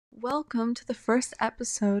welcome to the first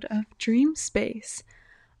episode of Dream Space.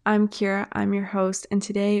 I'm Kira, I'm your host, and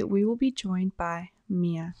today we will be joined by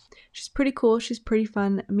Mia. She's pretty cool, she's pretty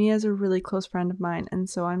fun. Mia's a really close friend of mine, and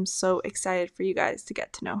so I'm so excited for you guys to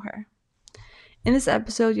get to know her. In this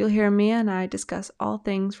episode, you'll hear Mia and I discuss all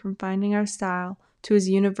things from finding our style to his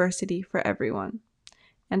university for everyone.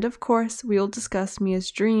 And of course, we will discuss Mia's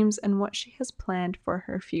dreams and what she has planned for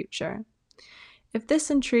her future. If this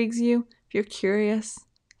intrigues you, if you're curious,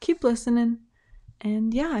 keep listening,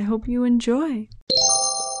 and yeah, I hope you enjoy.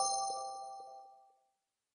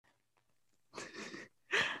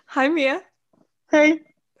 Hi, Mia. Hey,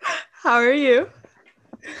 How are you?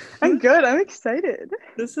 I'm good. I'm excited.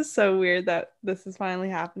 This is so weird that this is finally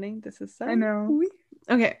happening. This is so I know. weird.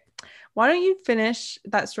 Okay, why don't you finish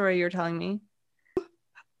that story you were telling me?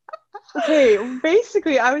 Okay,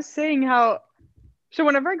 basically, I was saying how, so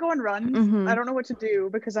whenever I go on runs, Mhm. I don't know what to do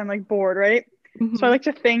because I'm like bored, right? Mhm. So I like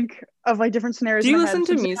to think of like different scenarios. Do you in my head.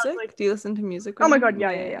 listen to So today I was music? like, Do you listen to music? oh my when God,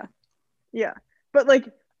 you- yeah. But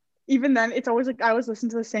like, even then, it's always like I always listen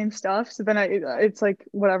to the same stuff. So then it's like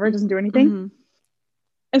whatever, it doesn't do anything. Mhm.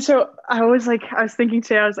 And so I was thinking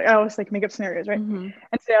today, I always like make up scenarios, right? Mhm.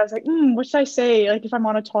 And today I was like, what should I say? Like if I'm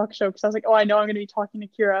on a talk show, because I was like, oh, I know I'm going to be talking to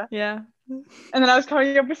Kira. Yeah. And then I was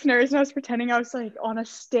coming up with scenarios and I was pretending I was like on a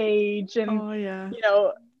stage and, Oh yeah.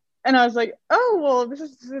 And I was like, oh, well, this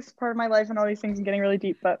is part of my life and all these things and getting really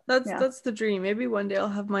deep. But That's the dream. Maybe one day I'll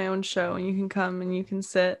have my own show and you can come and you can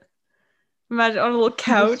sit. Imagine on a little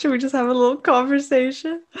couch and we just have a little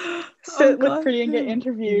conversation. Sit, God. look pretty and get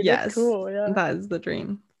interviewed. Yes. That's cool. Yeah. That is the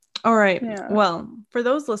dream. All right. Yeah. Well, for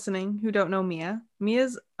those listening who don't know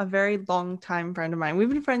Mia's a very long time friend of mine. We've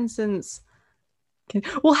been friends since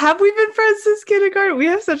have we been friends since kindergarten? We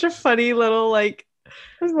have such a funny little like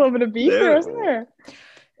There's a little bit of beef there, wasn't there?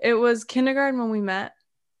 It was kindergarten when we met.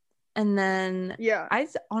 And then Yeah. I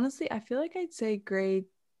feel like I'd say grade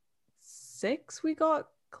 6 we got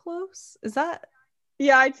close. Is that?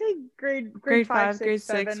 Yeah, I'd say grade 5, grade 6,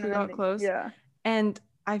 6 we got close. Yeah. And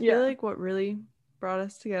I feel like what really brought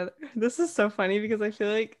us together. This is so funny because I feel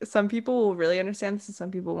like some people will really understand this and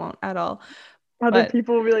some people won't at all. Other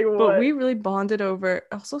people will be like, what? But we really bonded over, it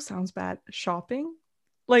also sounds bad, shopping.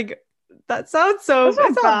 Like that sounds so it's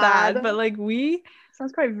not bad, but like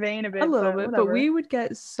sounds quite vain a bit. A little bit, whatever. but we would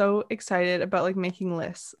get so excited about like making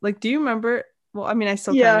lists. Like, do you remember? Well, I mean, I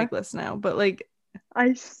still kind of make lists now, but like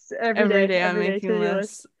every day I'm making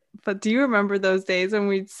lists. But do you remember those days when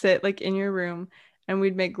we'd sit like in your room and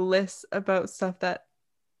we'd make lists about stuff that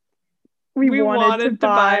we wanted to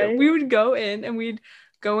buy? We would go in and we'd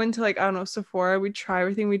go into like, I don't know, Sephora. We'd try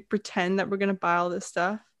everything. We'd pretend that we're gonna buy all this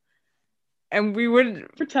stuff. And we would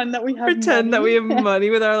pretend that we have money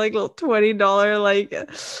with our like little $20 like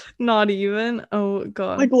not even. Oh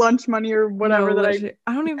God. Like lunch money or whatever that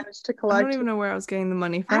I don't even managed to collect. I don't even know where I was getting the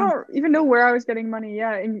money from. I don't even know where I was getting money.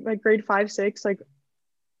 Yeah, in like grade 5, 6, like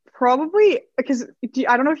probably because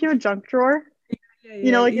I don't know if you have a junk drawer.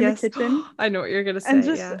 Yeah, like in the kitchen. I know what you're gonna say. And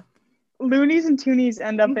just loonies and toonies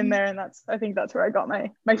end up in there, and I think that's where I got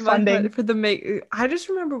my funding for the I just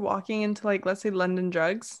remember walking into like, let's say London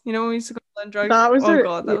Drugs. You know when we used to go to London Drugs? That was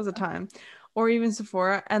that was a time. Or even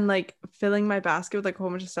Sephora, and like filling my basket with like a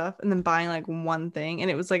whole bunch of stuff and then buying like one thing,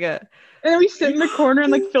 and it was like and then we sit in the corner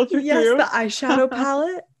and like filter through the eyeshadow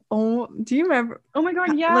palette. Oh, do you remember? Oh my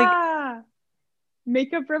God, yeah, like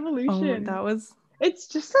Makeup Revolution. It's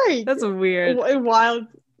just like that's weird, wild.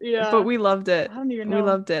 Yeah, but we loved it. I don't even know. We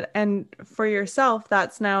loved it. And for yourself,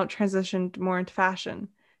 that's now transitioned more into fashion.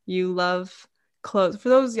 You love clothes. For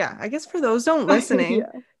those, I guess for those don't listening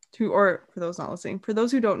or for those not listening, for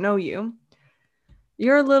those who don't know you,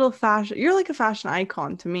 you're a little fashion. You're like a fashion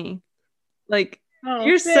icon to me. Like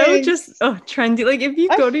you're so just trendy. Like if you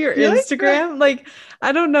go to your Instagram, like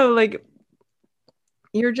I don't know, like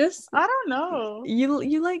you're just I don't know.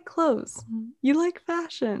 You like clothes. You like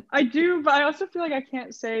fashion. I do, but I also feel like I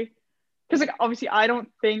can't say because like obviously I don't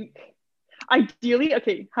think ideally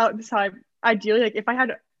like if I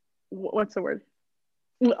had what's the word?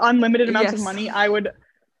 Unlimited amounts of money, I would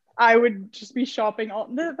just be shopping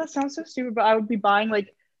that sounds so stupid, but I would be buying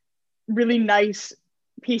like really nice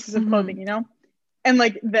pieces of clothing, you know? And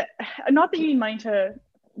like not that you need money to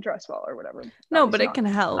dress well or whatever. No, but it can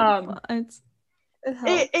help.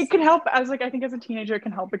 It can help as like I think as a teenager it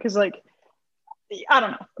can help because like I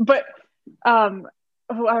don't know, but I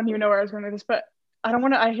don't even know where I was going with this, but I don't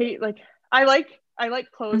want to. I hate like I like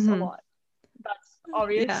clothes a lot. That's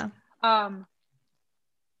obvious. Yeah.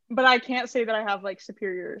 But I can't say that I have like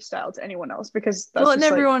superior style to anyone else because that's it's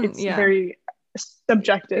very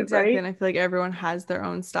subjective, exactly. Right? And I feel like everyone has their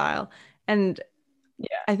own style, and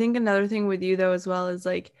I think another thing with you though as well is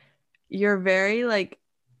like you're very like,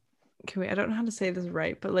 okay, wait, I don't know how to say this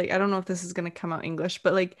right, but like I don't know if this is gonna come out English,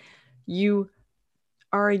 but like you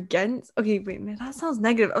are against, okay, wait, man, that sounds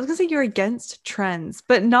negative. I was gonna say you're against trends,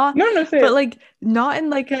 but not, No, no, say but it. like not in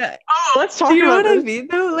like a, Oh, let's do talk you know about what I this. mean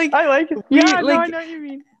though? Like I like it. we Yeah, no, I like, know what you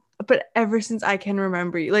mean. but ever since I can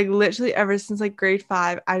remember, like literally ever since like grade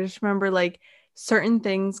 5, I just remember like certain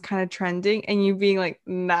things kind of trending and you being like,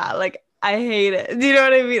 nah, like I hate it. Do you know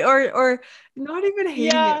what I mean? Or not even hating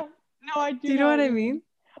it. Yeah, no, I Do do you know know what what I you mean? mean.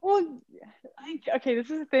 Well, I think, okay, this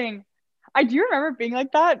is the thing. I do remember being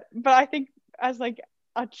like that, but I think as like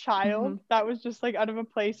a child, that was just like out of a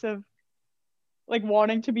place of like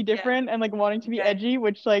wanting to be Yeah. different and like wanting to be Yeah. edgy,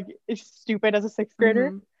 which like is stupid as a sixth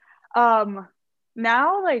grader. Mm-hmm.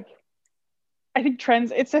 Now like I think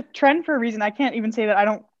trends, it's a trend for a reason. I can't even say that I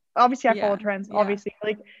don't, obviously I follow Yeah. trends, Yeah. obviously.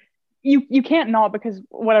 Like you can't not, because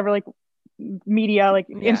whatever, like media, like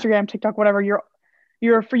Yeah. Instagram, TikTok, whatever, your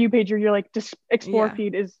For You page or your like just explore Yeah.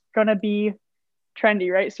 feed is gonna be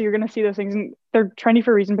trendy, right? So you're gonna see those things and they're trendy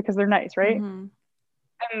for a reason because they're nice, right? Mm-hmm.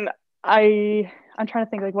 And I'm trying to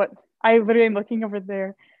think like what I literally am looking over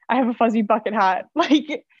there. I have a fuzzy bucket hat.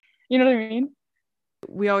 Like, you know what I mean?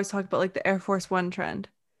 We always talk about like the Air Force One trend.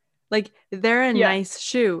 Like they're a Yeah. nice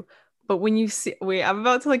shoe, but when you see, wait, I'm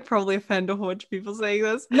about to like probably offend a whole bunch of people saying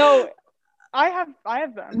this. No, I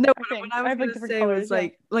have them. No, I what think I I was have like gonna different say colors. was Yeah.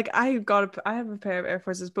 like I have a pair of Air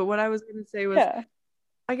Forces, but what I was gonna say was, Yeah.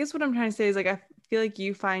 I guess what I'm trying to say is like I feel like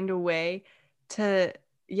you find a way to,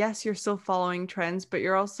 yes, you're still following trends, but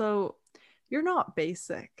you're not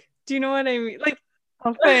basic. Do you know what I mean? Like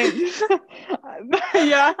Oh, thanks.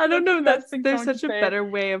 Yeah, I don't that's know, the best that's thing there's someone such could a say. better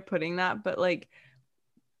way of putting that, but like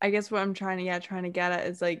I guess what I'm trying to get at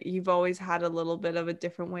is like you've always had a little bit of a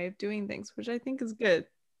different way of doing things, which I think is good.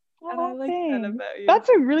 And I Oh, like that thanks. about you. That's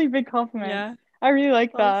a really big compliment. Yeah, I really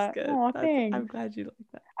like that's that. good. Oh, That's I'm thanks. glad you like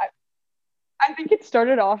that. I think it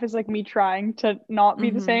started off as like me trying to not be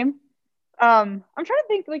the Mm-hmm. same. I'm trying to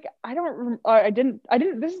think like I don't I didn't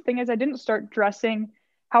this is the thing is I didn't start dressing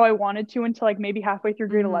how I wanted to until like maybe halfway through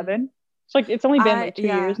grade Mm-hmm. 11. So like it's only been like 2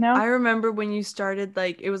 years I now. remember when you started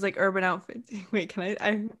like it was like Urban Outfitters. Wait, can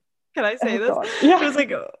I say Oh this? God. It Yeah. was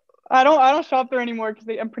like I don't shop there anymore because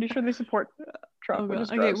I'm pretty sure they support oh Trump, which god.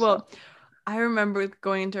 is Okay, gross. So well, I remember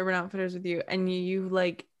going into Urban Outfitters with you and you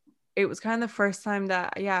like it was kind of the first time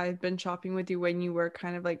that yeah, I'd been shopping with you when you were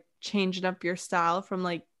kind of like changing up your style from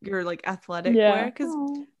like your like athletic wear yeah. because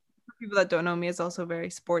Oh. people that don't know me is also very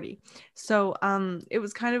sporty. So it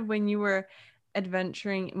was kind of when you were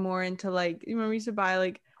adventuring more into like you remember you used to buy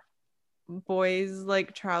like boys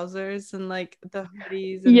like trousers and like the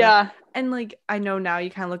hoodies and the Yeah. and like I know now you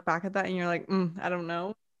kind of look back at that and you're like I don't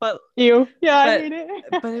know You. Yeah, I but hate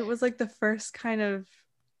it. but it was like the first kind of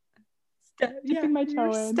yeah, Dipping my you're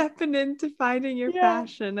toe in. stepping into finding your Yeah.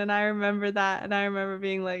 fashion and I remember that and I remember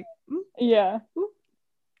being like Yeah. ooh,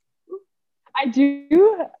 ooh. I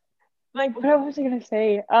do like what was I gonna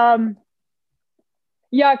say?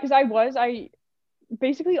 Yeah, because I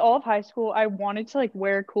basically all of high school I wanted to like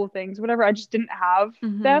wear cool things, whatever. I just didn't have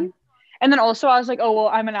Mm-hmm. them. And then also I was like, oh well,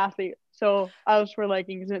 I'm an athlete, so I'll just wear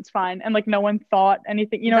leggings and it's fine. And like no one thought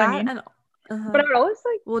anything, you know what I That mean? and But I would always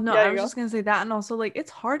like, well, no, yeah, I there you was go. just gonna say that, and also like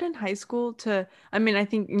it's hard in high school to. I mean, I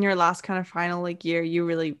think in your last kind of final like year, you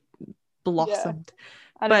really Yeah, blossomed.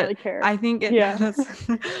 I didn't But really care. I think it Yeah. that's.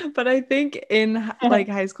 But I think in like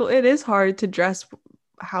high school, it is hard to dress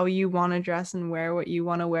how you want to dress and wear what you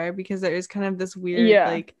want to wear because there is kind of this weird Yeah.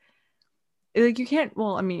 like you can't.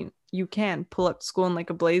 Well, I mean, you can pull up to school in like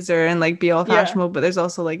a blazer and like be all Yeah. fashionable, but there's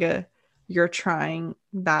also like a you're trying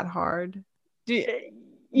that hard. Do you know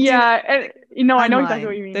Yeah, and you know, I fine know exactly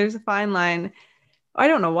what line. you mean. There's a fine line. I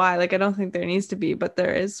don't know why. Like I don't think there needs to be, but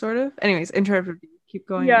there is sort of. Anyways, interrupted you. Keep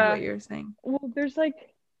going with what Yeah. you're saying. Well, there's like,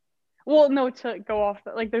 well, no, to go off,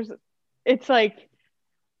 like, it's like,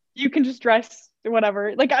 you can just dress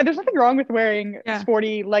whatever. Like, there's nothing wrong with wearing Yeah.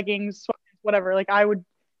 sporty leggings, sweaters, whatever. Like, I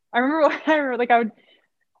remember, I remember, like,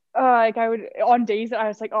 I would, on days that I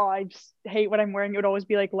was like, oh, I just hate what I'm wearing, it would always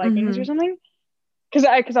be like leggings Mm-hmm. or something. Because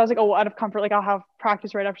I was like, oh, well, out of comfort, like, I'll have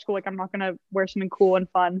practice right after school. Like, I'm not gonna wear something cool and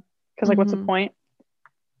fun. Because, like, what's the Mm-hmm. point?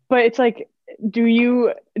 But it's like, do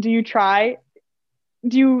you, do you try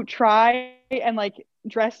and like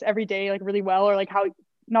dress every day like really well, or like how,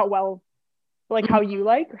 not well, but like how you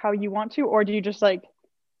like, or how you want to, or do you just like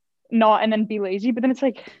not and then be lazy? But then it's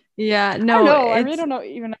like, Yeah, I don't no, know, I really don't know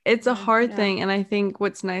even. it's a hard Yeah, thing, and I think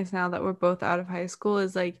what's nice now that we're both out of high school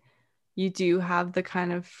is like you do have the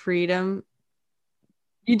kind of freedom.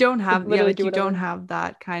 You don't to have, yeah, literally like do you don't whatever. have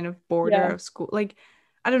that kind of border Yeah, of school. Like,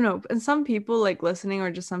 I don't know. And some people like listening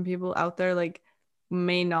or just some people out there like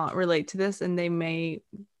may not relate to this and they may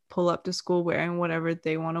pull up to school wearing whatever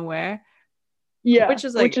they want to wear, Yeah, which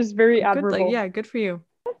is very good. Like, admirable. yeah, good for you.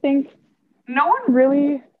 I think no one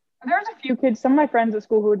really. There's a few kids, some of my friends at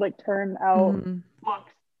school, who would like turn out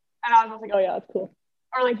looks, and I was like, oh yeah, that's cool.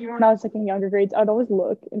 Or like even when I was like in younger grades, I'd always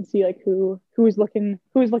look and see like who was looking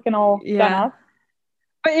all done up.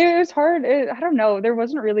 But it was hard. I don't know. There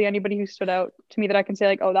wasn't really anybody who stood out to me that I can say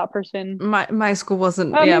like, oh, that person. My school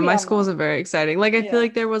wasn't. My school wasn't very exciting. Like I feel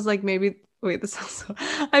like there was like maybe. Wait, this sounds so.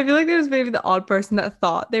 I feel like there was maybe the odd person that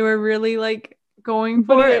thought they were really like going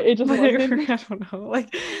for it. It just wasn't. I don't know.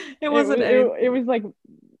 Like it wasn't. It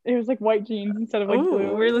was like white jeans instead of like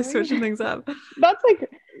blue. We're really switching things up. That's like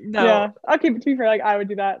no. Yeah. Okay, but to be fair, like I would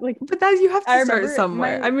do that. Like, but that you have to start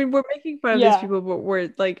somewhere. I mean, we're making fun of these people, but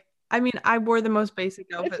we're like. I mean, I wore the most basic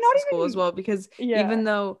outfits to school as well because even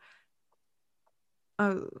though,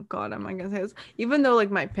 oh God, I'm not gonna say this. Even though like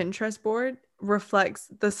my Pinterest board reflects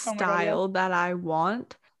the style that I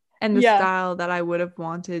want and the style that I would have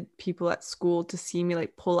wanted people at school to see me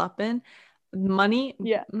like pull up in, money,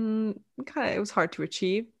 kind of it was hard to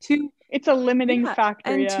achieve. It's a limiting factor.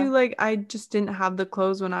 And two, like I just didn't have the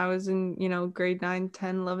clothes when I was in grade 9,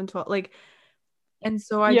 10, 11, 12, like. And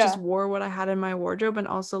so I just wore what I had in my wardrobe. And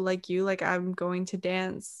also like you, like I'm going to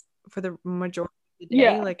dance for the majority of the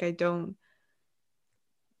day. Like I don't.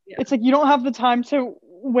 It's like you don't have the time to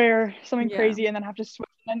wear something crazy and then have to switch.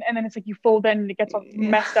 And then it's like you fold in and it gets all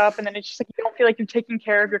messed up. And then it's just like you don't feel like you're taking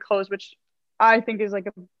care of your clothes, which I think is like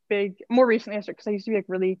a big, more recently I started, because I used to be like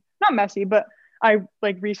really, not messy, but I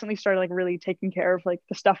like recently started like really taking care of like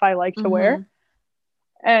the stuff I like to wear.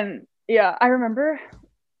 And yeah, I remember.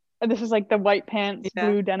 This is like the white pants,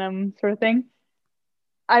 blue denim sort of thing.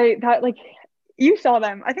 I thought like you saw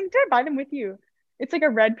them. I think did I buy them with you? It's like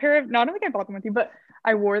a red pair of. No, I don't think I bought them with you, but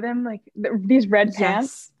I wore them like these red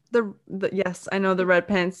pants. Yes, I know the red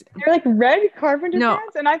pants. They're like red carpenter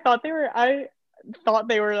pants, and I thought they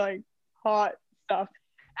were like hot stuff.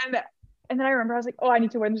 And then I remember I was like, oh, I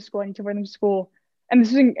need to wear them to school. And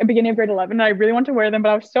this was in the beginning of grade 11, and I really wanted to wear them, but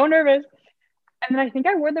I was so nervous. And then I think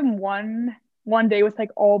I wore them one day with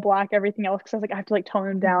like all black everything else because I was like I have to like tone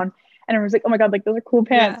them down, and I was like, oh my God, like those are cool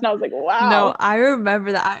pants. And I was like, wow. No, I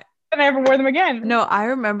remember that. And I never wore them again. No, I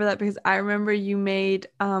remember that because I remember you made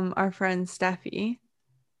our friend Steffi.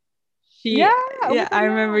 I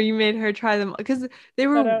remember you made her try them because they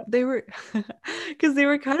were because they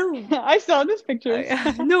were kind of. I saw this picture.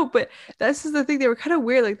 No, but that's just the thing. They were kind of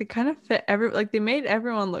weird. Like they kind of fit they made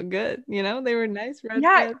everyone look good. They were nice red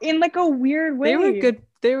pants. In like a weird way. They were good.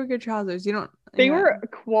 They were good trousers. They were a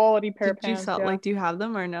quality pair of pants. Like, do you have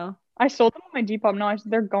them or no? I sold them on my Depop. No,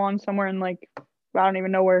 they're gone somewhere in like I don't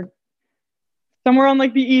even know where. Somewhere on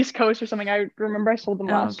like the East Coast or something. I remember I sold them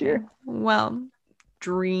last year. Well,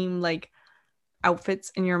 dream like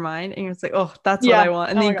outfits in your mind, and you're just like, oh, that's what I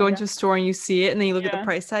want. And then you go into a store and you see it, and then you look at the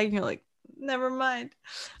price tag, and you're like, never mind.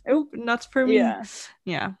 Oh, not for me.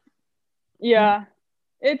 Yeah.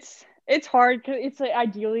 It's hard because it's like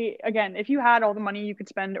ideally, again, if you had all the money you could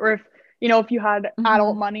spend, or if you had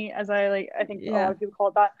adult money, as I think a lot of people call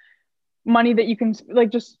it that, money that you can like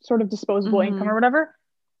just sort of disposable income or whatever,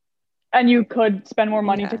 and you could spend more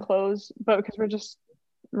money to clothes, but because we're just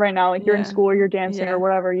right now like you're in school or you're dancing or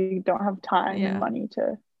whatever, you don't have time and money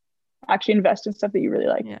to actually invest in stuff that you really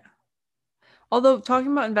like. Although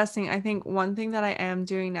talking about investing, I think one thing that I am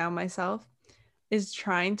doing now myself is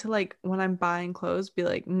trying to like when I'm buying clothes be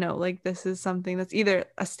like, no, like this is something that's either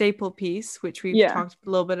a staple piece, which we've talked a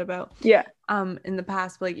little bit about in the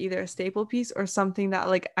past, but like either a staple piece or something that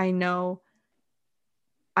like I know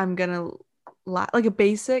I'm gonna like a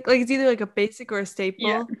basic, like it's either like a basic or a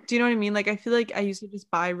staple. Do you know what I mean? Like I feel like I used to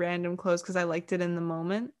just buy random clothes because I liked it in the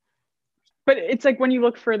moment, but it's like when you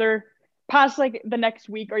look further past like the next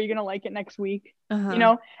week, are you gonna like it next week?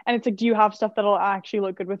 And it's like, do you have stuff that'll actually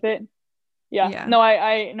look good with it? No,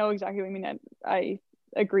 I know exactly what you mean. I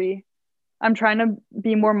agree. I'm trying to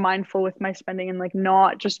be more mindful with my spending and like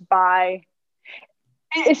not just buy,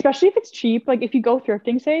 especially if it's cheap. Like if you go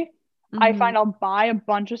thrifting, say, I find I'll buy a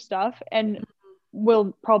bunch of stuff and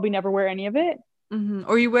will probably never wear any of it.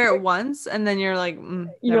 Or you wear it once and then you're like,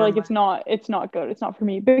 you're like, it's not good. It's not for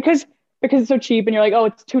me because it's so cheap, and you're like, oh,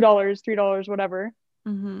 it's $2, $3, whatever.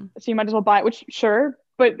 So you might as well buy it, which sure.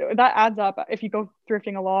 But that adds up. If you go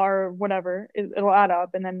thrifting a lot or whatever, it'll add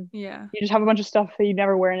up. And then you just have a bunch of stuff that you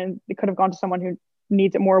never wear, and it could have gone to someone who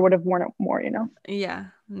needs it more, would have worn it more, Yeah,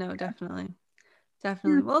 no, definitely.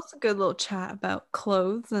 Well, it's a good little chat about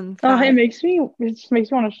clothes and it just makes me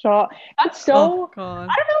want to shop. That's so, oh, God.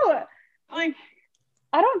 I don't know. Like,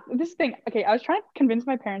 this thing, okay, I was trying to convince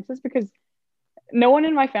my parents this because no one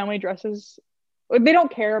in my family dresses, they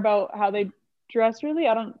don't care about how they dress really. Hmm.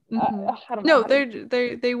 I don't know No, how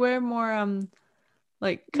to. they wear more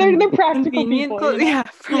like They're practical convenient people, you clothes. know? Yeah,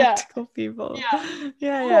 Yeah. practical people. Yeah.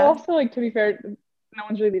 Yeah, Well, yeah. also like to be fair, no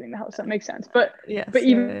one's really leaving the house. That makes sense. But Yes, yeah,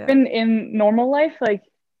 yeah, even in normal life, like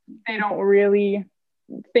they don't really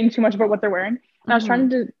think too much about what they're wearing. And I yeah. was trying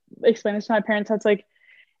to explain this to my parents. How it's like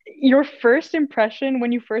your first impression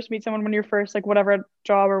when you first meet someone, when you're first like whatever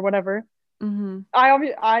job or whatever. Mm-hmm.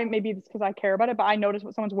 I maybe it's because I care about it, but I notice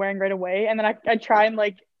what someone's wearing right away, and then I try and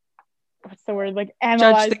like what's the word, like Judge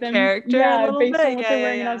analyze the them, character a yeah, little based on bit. what Yeah, they're yeah,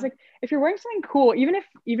 wearing. And I was yeah. like, if you're wearing something cool, even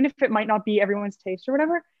if it might not be everyone's taste or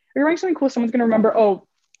whatever, if you're wearing something cool, someone's gonna remember, oh,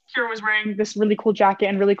 Kira was wearing this really cool jacket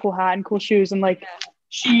and really cool hat and cool shoes, and like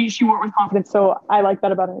she wore it with confidence, so I like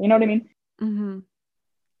that about her, you know what I mean? Mm-hmm.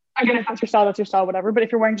 Again, if that's your style, whatever. But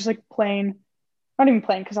if you're wearing just like plain, not even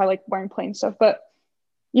plain because I like wearing plain stuff, but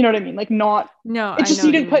you know what I mean, like not, No, it's I just know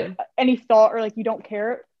you what you didn't put mean. any thought, or like you don't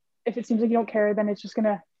care. If it seems like you don't care, then it's just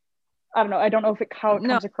gonna, I don't know. I don't know if it how it No,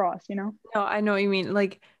 comes across, you know? no, I know what you mean.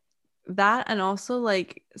 Like that, and also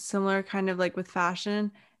like similar kind of like with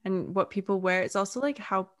fashion and what people wear. It's also like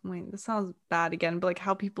how, wait, this sounds bad again, but like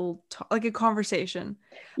how people talk, like a conversation.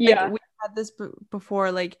 Like Yeah, we had this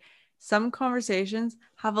before, like some conversations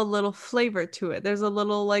have a little flavor to it. There's a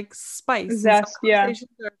little like spice, and some zest. Yeah,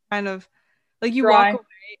 conversations are kind of like you walk dry. away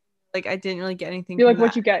like I didn't really get anything You from like that.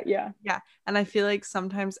 what you get. Yeah, Yeah. And I feel like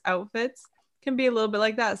sometimes outfits can be a little bit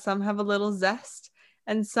like that. Some have a little zest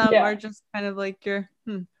and some are yeah. just kind of like your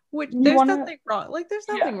which You there's wanna. nothing wrong. Like there's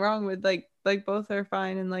Yeah, nothing wrong with like both are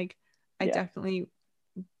fine and like I yeah, definitely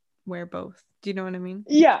wear both. Do you know what I mean?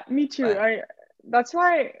 yeah. Me too. But I. That's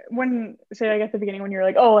why when say like at the beginning when you're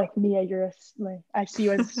like, oh, like Mia, you're like I see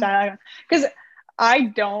you as a style, because I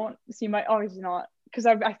don't see my obviously not, because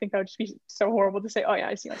I think that would just be so horrible to say, oh yeah,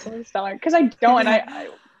 I see myself as a style, because I don't. And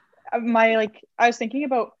yeah. my like I was thinking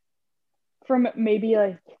about from maybe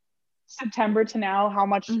like September to now how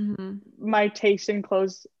much Hmm. my taste in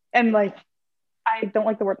clothes, and like I don't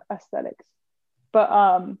like the word aesthetics, but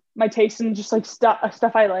my taste in just like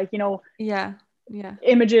stuff I like, you know, Yeah. Yeah.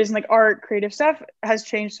 images and like art, creative stuff has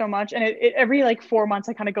changed so much. And it every like 4 months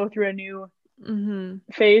I kind of go through a new Hmm.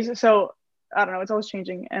 phase. So I don't know, it's always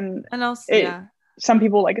changing, and And also it yeah. some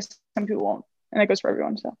people like it, some people won't, and that goes for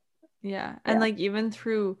everyone. So Yeah. And yeah, like even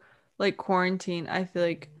through like quarantine, I feel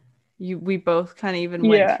like we both kind of even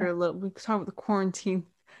went yeah. through a little we talked about the quarantine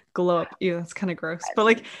glow up. Ew, that's kind of gross. But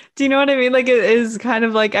like, do you know what I mean? Like it is kind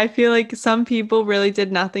of like I feel like some people really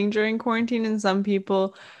did nothing during quarantine and some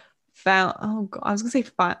people found oh God, I was gonna say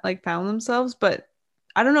found themselves, but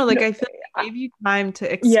I don't know, like No, I feel like it gave you time to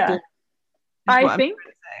yeah. explore is I what I'm think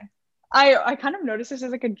trying to say. I kind of noticed this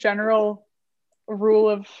as like a general rule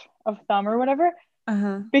of thumb or whatever,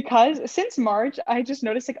 Uh-huh. because since March, I just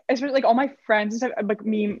noticed like especially like all my friends and stuff, like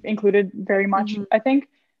me included, very much. Mm-hmm. I think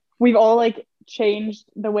we've all like changed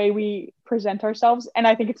the way we present ourselves, and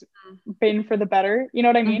I think it's been for the better. You know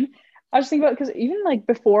what I Mm-hmm. mean? I was thinking about, because even like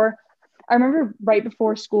before, I remember right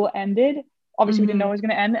before school ended. Obviously, we didn't know it was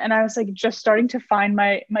going to end, and I was like just starting to find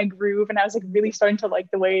my groove, and I was like really starting to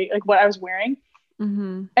like the way like what I was wearing,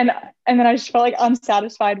 Mm-hmm. and and then I just felt like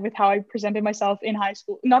unsatisfied with how I presented myself in high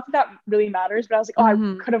school. Not that that really matters, but I was like, oh, I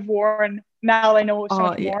Mm-hmm. could have worn. Now I know so Oh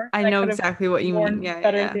much yeah, more, I and I know could have exactly what you mean. worn Yeah, yeah,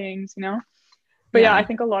 better yeah. things, you know. But yeah, I Yeah.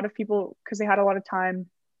 think a lot of people, because they had a lot of time,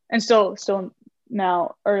 and still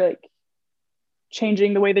now are like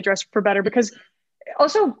changing the way they dress for better. Because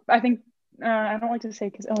also, I think I don't like to say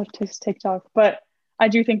because oh, it takes TikTok, but I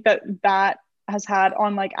do think that that has had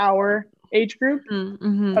on like our age group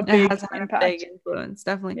Mm-hmm. a It has big had a big impact. influence,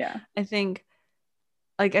 definitely. Yeah, I think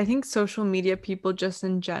I think social media people just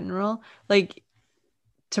in general, like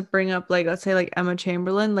to bring up like let's say like Emma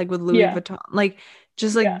Chamberlain, like with Louis yeah, Vuitton, like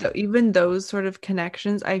just like yeah. even those sort of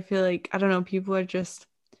connections, I feel like I don't know, people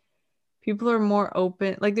are more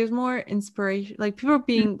open, like there's more inspiration, like people are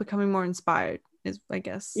becoming more inspired is I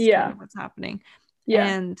guess kind Yeah, of what's happening. yeah,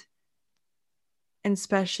 And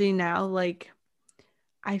especially now, like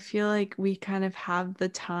I feel like we kind of have the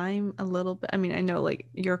time a little bit. I mean, I know like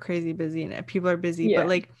you're crazy busy and people are busy, but yeah.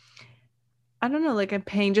 like I don't know, like I'm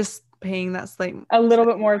paying that A little slightly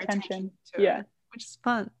bit more more attention attention. to Yeah, it, which is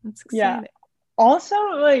fun. It's yeah. exciting. Also,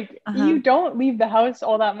 like Uh-huh. you don't leave the house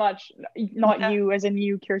all that much. Not Yeah. you as in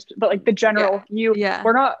you, Kirsten, but like the Yeah. general you. Yeah.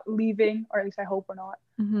 We're not leaving, or at least I hope we're not.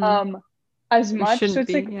 Mm-hmm. Um, as We much. So shouldn't it's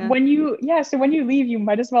be. like Yeah. when you, yeah. So when you leave, you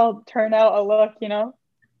might as well turn out a look. You know.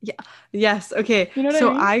 Yeah. Yes. Okay. You know what I So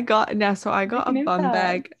mean? I got now. So I got Make a an bum impact.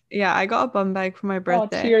 bag. Yeah, I got a bum bag for my Oh,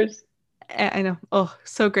 birthday. cheers. I know. Oh,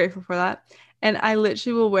 so grateful for that. And I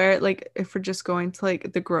literally will wear it like if we're just going to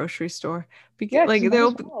like the grocery store because Yeah, because like you might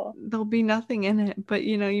as well. there'll be nothing in it, but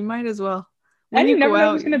you know, you might as well. And you go never know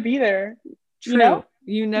out, who's gonna be there. true. You know?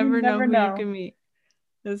 You You never know never who you know. can meet.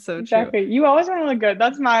 That's so true. Exactly. You always want to look good.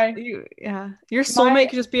 That's my Your soulmate my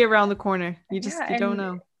could just be around the corner. yeah, You don't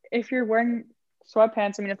and know. if you're wearing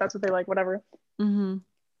sweatpants, I mean if that's what they like, whatever. Mm-hmm.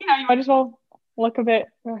 You know, you might as well look a bit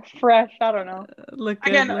fresh. I don't know. Look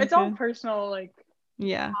good, Again, look it's all good. personal, like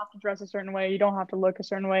Yeah. have to dress a certain way. You don't have to look a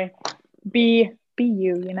certain way. Be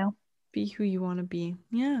you, you know? Be who you want to be.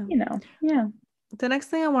 Yeah. You know. Yeah. The next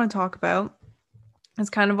thing I want to talk about is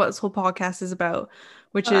kind of what this whole podcast is about,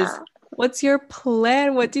 which is what's your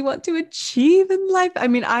plan? What do you want to achieve in life? I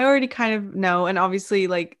mean, I already kind of know, and obviously,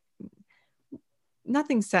 like,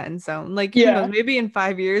 nothing's set in stone. Like, who knows? Yeah. Maybe in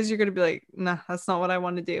 5 years, you're gonna be like, nah, that's not what I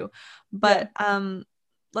want to do. But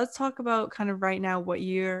let's talk about kind of right now what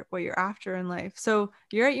you're after in life. So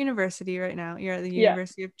you're at university right now. You're at the Yeah.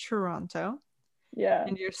 University of Toronto. Yeah.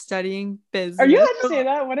 And you're studying Are you business. allowed to say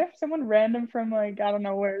that? What if someone random from like I don't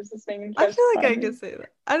know where is this thing? I feel like I can say that.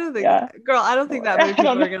 I don't think, Yeah. girl, I don't think that many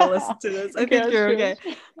people are gonna listen to this. I Okay, think you're that's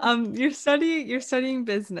okay. true. You're studying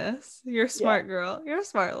business. You're a smart girl. You're a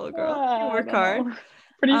smart little girl. You I work don't hard. know.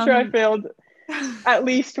 Pretty sure I failed at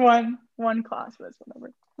least one class, but it's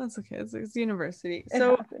whatever. That's okay. It's university. It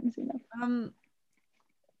So happens, you know.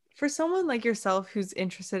 For someone like yourself who's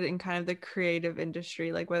interested in kind of the creative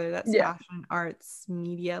industry, like whether that's Yeah. fashion, arts,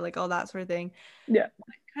 media, like all that sort of thing, Yeah.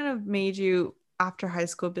 what kind of made you after high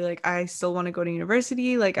school be like, I still want to go to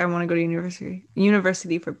university, like I want to go to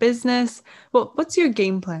university for business? Well, what's your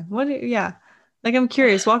game plan? Like I'm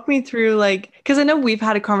curious, walk me through, like, because I know we've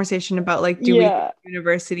had a conversation about like, do we think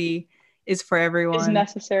university is for everyone? Is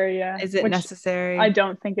necessary, yeah. Is it necessary? I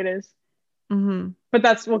don't think it is. Mm-hmm.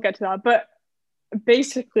 But we'll get to that. But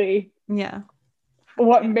basically, yeah,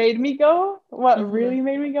 what really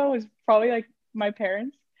made me go was probably like my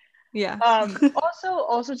parents. Yeah.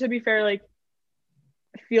 Also to be fair, like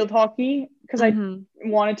field hockey, because I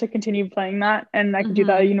wanted to continue playing that, and I could do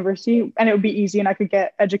that at university, and it would be easy, and I could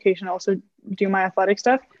get education, also do my athletic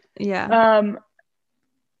stuff. Yeah.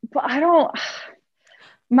 But I don't.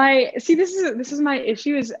 This is my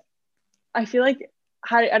issue is I feel like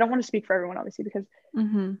I don't want to speak for everyone, obviously, because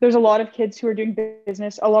there's a lot of kids who are doing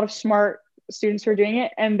business, a lot of smart students who are doing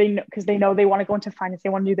it, and they know they want to go into finance, they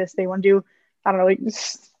want to do this, they want to do, I don't know, like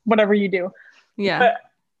whatever you do. Yeah.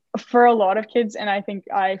 But for a lot of kids, and I think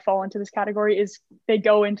I fall into this category, is they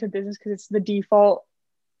go into business because it's the default,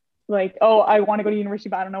 like, oh, I want to go to university,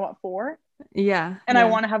 but I don't know what for. Yeah. And I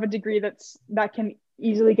want to have a degree that can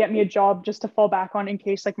easily get me a job just to fall back on in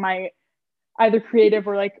case like my either creative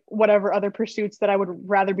or like whatever other pursuits that I would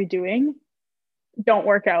rather be doing don't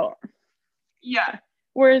work out. Yeah.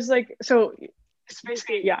 Whereas like, so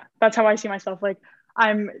basically, yeah, that's how I see myself. Like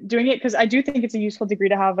I'm doing it because I do think it's a useful degree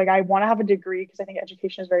to have. Like I want to have a degree because I think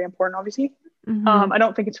education is very important, obviously. I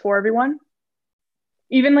don't think it's for everyone.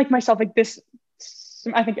 Even like myself, like this,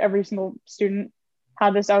 I think every single student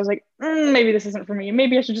had this. I was like, maybe this isn't for me.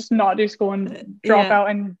 Maybe I should just not do school and drop out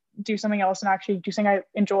and do something else and actually do something I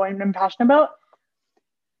enjoy and am passionate about.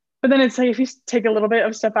 But then it's like, if you take a little bit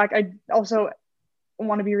of a step back, I also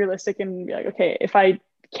want to be realistic and be like, okay, if I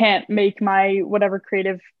can't make my whatever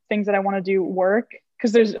creative things that I want to do work,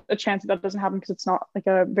 because there's a chance that doesn't happen because it's not like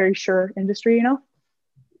a very sure industry, you know,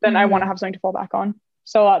 then I want to have something to fall back on.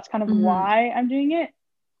 So that's kind of why I'm doing it.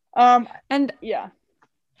 And yeah.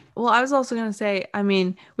 Well, I was also going to say, I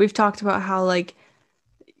mean, we've talked about how like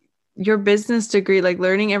your business degree, like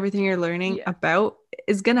learning everything you're learning about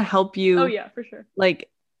is going to help you. Oh yeah, for sure. Like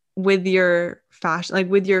with your fashion, like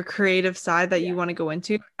with your creative side that you want to go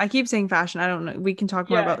into. I keep saying fashion. I don't know. We can talk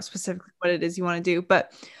more about specifically what it is you want to do,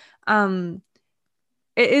 but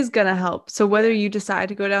it is going to help. So whether you decide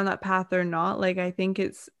to go down that path or not, like I think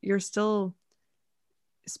you're still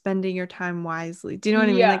spending your time wisely. Do you know what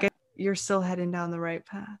I mean? Like you're still heading down the right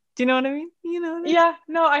path. Do you know what I mean? You know what I mean? Yeah,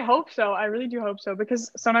 no, I hope so. I really do hope so,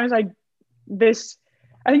 because sometimes I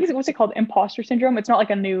think it's, what's it called? Imposter syndrome. This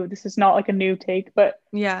is not like a new take, but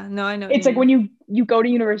yeah, no, I know. It's like when you go to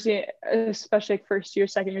university, especially like first year,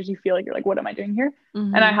 second years, you feel like you're like, what am I doing here?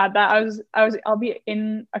 And I had that. I'll be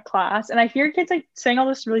in a class and I hear kids like saying all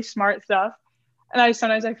this really smart stuff. And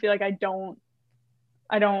sometimes I feel like I don't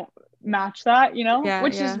match that, you know,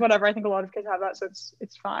 which is whatever. I think a lot of kids have that, so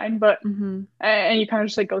it's fine. But and you kind of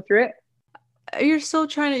just like go through it. You're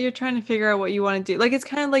trying to figure out what you want to do. Like it's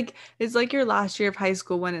kind of like it's like your last year of high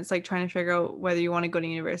school when it's like trying to figure out whether you want to go to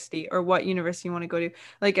university or what university you want to go to.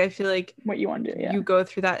 Like I feel like what you want to do, you go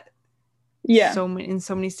through that in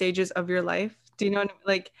so many stages of your life. Do you know what I mean?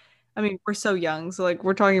 Like I mean, we're so young, so like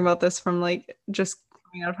we're talking about this from like just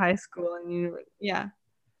coming out of high school and university.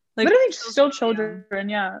 Like literally still children.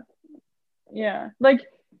 Yeah, like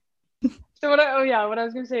So what I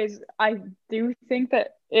was gonna say is I do think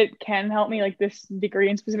that it can help me like this degree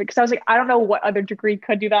in specific because I was like I don't know what other degree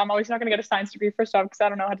could do that. I'm always not gonna get a science degree first off because I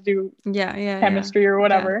don't know how to do Yeah. chemistry or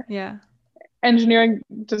whatever. Yeah. Engineering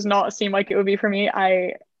does not seem like it would be for me.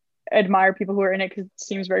 I admire people who are in it because it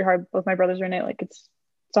seems very hard. Both my brothers are in it. Like it's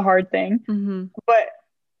a hard thing, Mm-hmm. but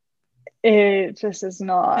it just is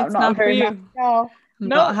not. It's I'm not not for very you. no. I'm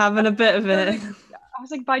No, not having a bit of it. I was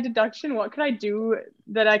like, by deduction, what could I do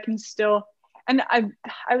that I can still? And I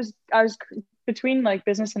was between like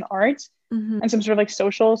business and arts Mm-hmm. and some sort of like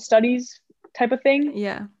social studies type of thing.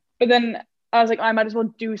 Yeah. But then I was like, I might as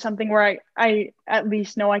well do something where I at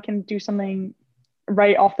least know I can do something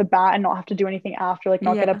right off the bat and not have to do anything after, like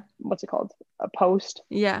not get a what's it called, a post.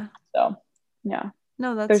 Yeah. So yeah,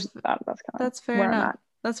 No, there's that's kind of that's fair where enough. I'm at.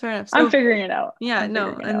 That's fair enough. So, I'm figuring it out. Yeah,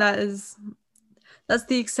 that's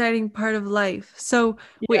the exciting part of life. So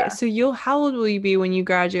wait, so how old will you be when you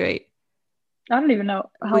graduate? I don't even know.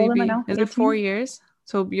 How old am I now? Is it 4 years?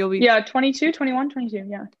 So you'll be 22, 21, 22,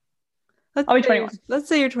 yeah. I'll be 21. Let's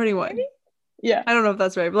say you're 21. Maybe? Yeah. I don't know if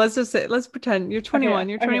that's right, but let's pretend you're 21.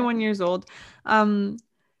 You're 21 years old.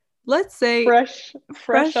 Let's say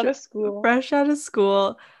fresh out of school. Fresh out of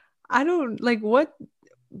school. I don't like what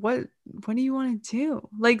do you want to do?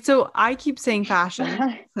 Like, so I keep saying fashion.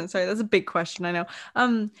 Sorry, that's a big question, I know.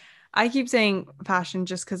 I keep saying fashion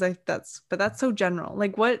just because that's so general.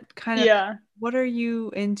 Like what kind of what are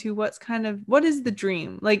you into? What is the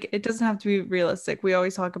dream? Like it doesn't have to be realistic. We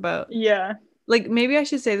always talk about like maybe I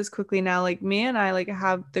should say this quickly now. Like me and I like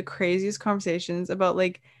have the craziest conversations about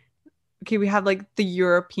like okay, we have like the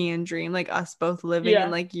European dream, like us both living in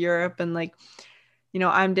like Europe and like you know,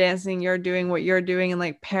 I'm dancing, you're doing what you're doing in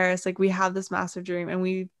like Paris. Like we have this massive dream and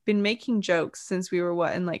we've been making jokes since we were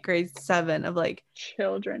in like grade 7 of like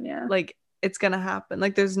children, like it's gonna happen.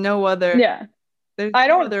 Like there's no other there's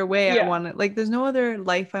no other way I want it. Like there's no other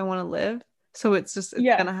life I want to live. So it's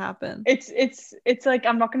gonna happen. It's like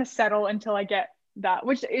I'm not gonna settle until I get that,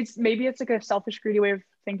 which it's like a selfish, greedy way of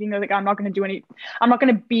thinking. Like I'm not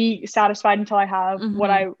gonna be satisfied until I have what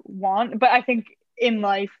I want. But I think in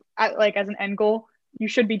life, like as an end goal, you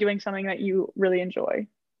should be doing something that you really enjoy,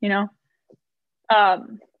 you know?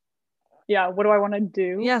 What do I want to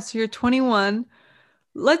do? Yeah, so you're 21.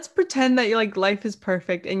 Let's pretend that you're like life is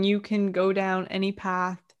perfect and you can go down any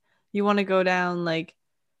path you want to go down. Like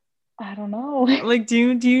I don't know. Like do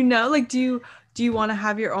you know? Like do you want to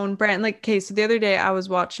have your own brand? Like okay, so the other day I was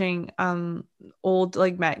watching old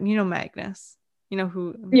like Magnus. You know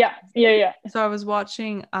who? Yeah. So I was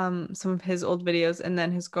watching some of his old videos and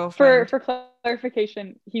then his girlfriend. For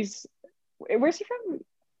clarification, where's he from?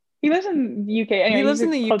 He lives in the UK. Anyway, he lives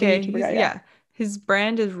in the UK. His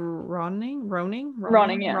brand is Ronning.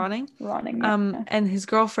 And his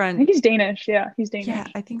girlfriend. I think he's Danish. Yeah, he's Danish. Yeah,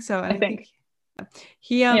 I think so. And I think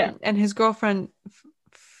he and his girlfriend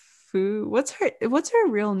Fu. What's her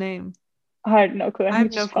real name? I have no clue. I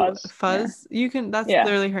have no clue. Fuzz. Yeah. You can. That's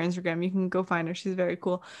literally her Instagram. You can go find her. She's very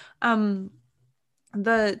cool.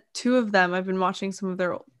 The two of them, I've been watching some of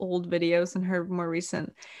their old videos and her more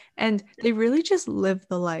recent, and they really just live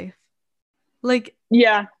the life. Like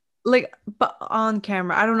like but on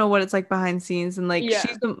camera. I don't know what it's like behind scenes, and like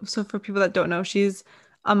so for people that don't know, she's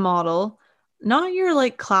a model. Not your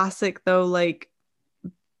like classic though, like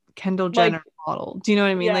Kendall Jenner model. Do you know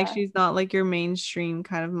what I mean? Yeah. Like she's not like your mainstream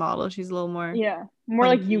kind of model. She's a little more more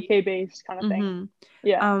like UK based kind of thing. Mm-hmm.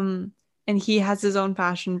 Yeah. And he has his own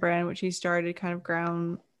fashion brand, which he started kind of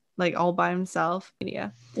ground like all by himself.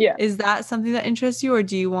 Yeah. Is that something that interests you, or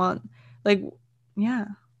do you want like I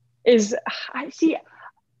see.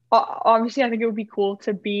 Obviously, I think it would be cool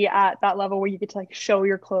to be at that level where you get to like show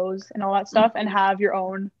your clothes and all that stuff and have your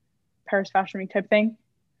own Paris Fashion Week type thing.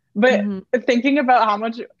 But thinking about how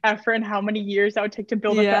much effort and how many years that would take to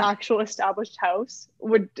build up an actual established house,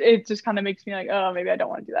 it just kind of makes me like, oh, maybe I don't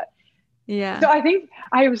want to do that. Yeah. So I think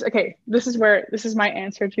this is my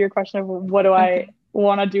answer to your question of what do I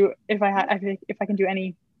want to do if I can do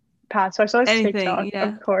any path. So I saw this TikTok,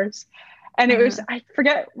 of course, and it was, I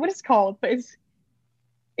forget what it's called, but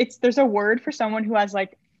there's a word for someone who has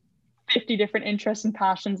like 50 different interests and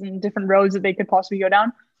passions and different roads that they could possibly go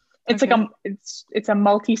down. It's like it's a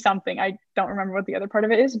multi something. I don't remember what the other part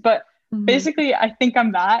of it is, but basically I think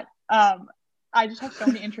I'm that. I just have so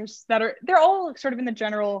many interests they're all sort of in the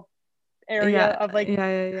general area of like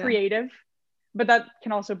creative, but that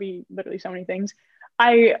can also be literally so many things.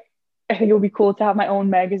 I think it would be cool to have my own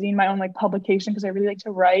magazine, my own like publication, because I really like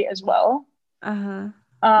to write as well. I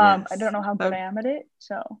don't know how good I am at it,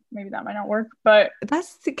 so maybe that might not work, but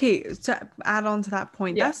that's the key. To add on to that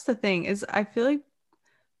point, that's the thing, is I feel like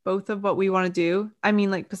both of what we want to do. I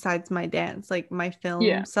mean, like besides my dance, like my Yeah.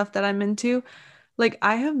 film stuff that I'm into, like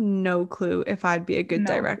I have no clue if I'd be a good No.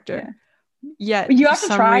 director. Yeah. But Yet you for have to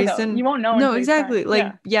some try though. reason, You won't know no, until you try. exactly. Yeah.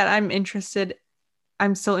 Like, yet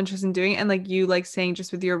I'm still interested in doing it. And like you like saying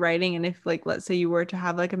just with your writing, and if like let's say you were to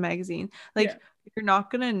have like a magazine, Yeah. like you're not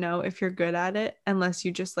gonna know if you're good at it unless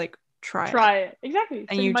you just like try it Try it. Exactly. and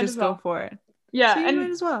So you you might as just go well. for it. Yeah. So you might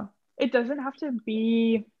And as well. it doesn't have to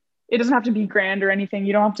be grand or anything.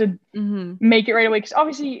 You don't have to Mm-hmm. make it right away because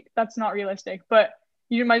obviously that's not realistic, but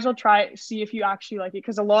you might as well try it, see if you actually like it.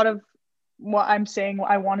 Because a lot of what I'm saying, what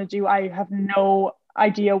I want to do, I have no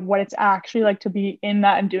idea what it's actually like to be in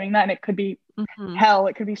that and doing that. And it could be Mm-hmm. hell.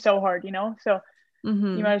 It could be so hard, you know? So you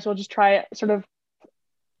Mm-hmm. might as well just try it sort of.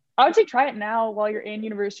 I would say try it now while you're in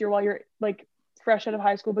university or while you're like fresh out of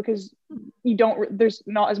high school because there's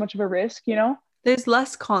not as much of a risk, you know? There's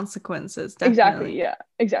less consequences, Exactly. definitely. Yeah.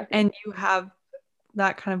 Exactly. And you have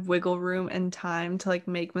that kind of wiggle room and time to like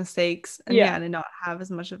make mistakes and Yeah. yeah, to not have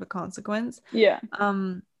as much of a consequence. Yeah.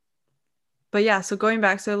 Um, but yeah, so going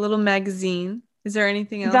back to a little magazine, is there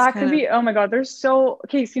anything else That kind could of be, oh my God, there's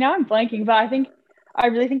okay. See, now I'm blanking, but I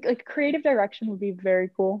really think like creative direction would be very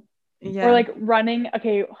cool. Or yeah. like running,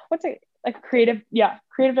 okay, what's it like creative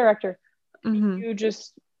director. Mm-hmm. You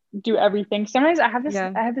just do everything. Sometimes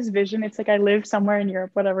Yeah. I have this vision. It's like I live somewhere in Europe,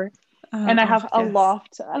 whatever, and I Oh, have a yes.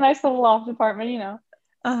 loft, a nice little loft apartment, you know.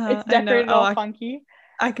 It's I know. decorated all funky.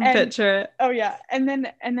 I can And picture it. oh yeah, and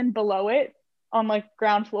then below it on like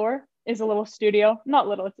ground floor is a little studio. Not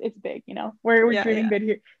little, it's big, you know. We're Yeah, dreaming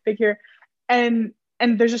yeah. big here. And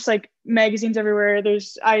there's just like magazines everywhere.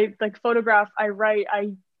 I like photograph, I write,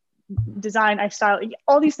 I design, I style,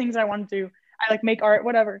 all these things I want to do. I like make art,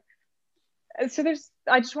 whatever. So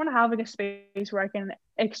I just want to have like a space where I can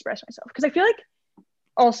express myself because I feel like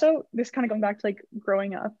also this kind of going back to like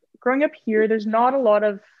growing up here, there's not a lot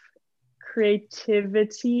of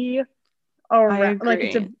creativity I around, like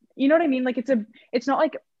it's a, agree. you know what I mean, like it's not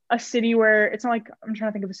like a city where it's not like, I'm trying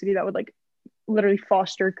to think of a city that would like literally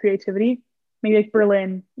foster creativity, maybe like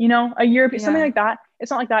Berlin, you know, a Europe, something Yeah. like that.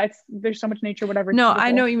 It's not like that. It's There's so much nature, whatever, it's No,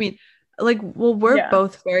 I know beautiful. what you mean. Like, well, we're Yeah.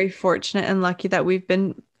 both very fortunate and lucky that we've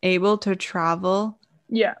been able to travel.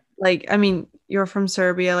 Yeah. Like, I mean, you're from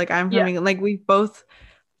Serbia, like I'm from Yeah. England. Like we've both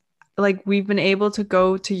like we've been able to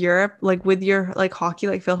go to Europe, like with your like hockey,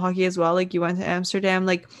 like field hockey as well. Like you went to Amsterdam.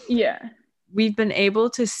 Like Yeah. we've been able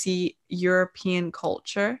to see European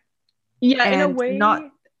culture Yeah, in a and not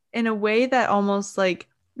way in a way that almost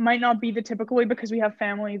might not be the typical way because we have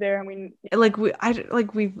family there and we, like we I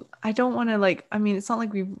like we've I don't want to like I mean it's not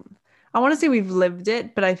like we've I want to say we've lived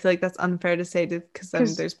it, but I feel like that's unfair to say because then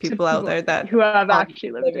because there's to people out people there that who have are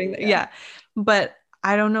actually lived living it, there. yeah. Yeah. But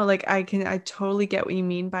I don't know, like I totally get what you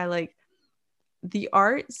mean by like the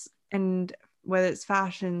arts and whether it's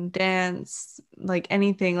fashion, dance, like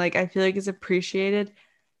anything, like I feel like is appreciated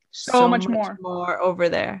So so much much more. more over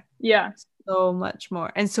there. Yeah. So much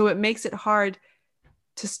more. And so it makes it hard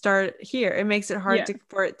to start here. It makes it hard Yeah. to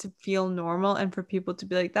for it to feel normal and for people to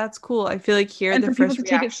be like, that's cool. I feel like here And for people to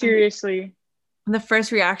take it seriously. the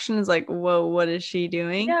first reaction is like, whoa, what is she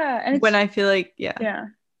doing? Yeah. And When it's, I feel like, yeah. yeah.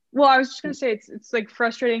 Well, I was just gonna say it's like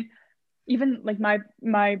frustrating. Even like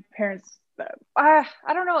my parents, I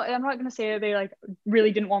don't know. I'm not gonna say that they like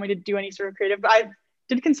really didn't want me to do any sort of creative, but I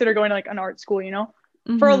did consider going to like an art school, you know,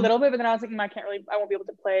 for a Mm-hmm. little bit. But then I was like, I won't be able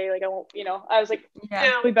to play. Like I won't, you know. I was like, Yeah.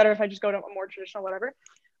 it'll be better if I just go to a more traditional whatever.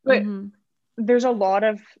 But Mm-hmm. there's a lot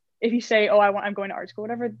of, if you say, oh, I'm going to art school,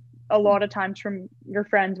 whatever, a lot of times from your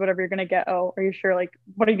friends, whatever, you're gonna get, oh, are you sure? Like,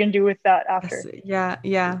 what are you gonna do with that after? Yeah,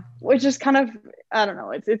 yeah. Which is kind of, I don't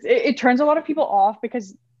know. It turns a lot of people off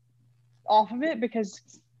of it because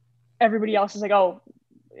everybody else is like, oh,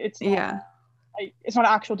 it's not, Yeah. it's not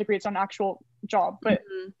an actual degree, it's not an actual job, but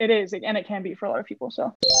Mm-hmm. it is, and it can be for a lot of people.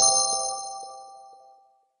 So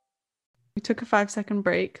We took a 5-second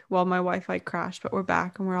break while my Wi-Fi crashed, but we're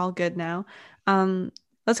back and we're all good now.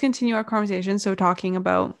 Let's continue our conversation. So talking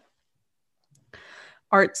about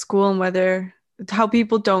art school and whether how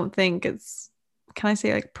people don't think it's, can I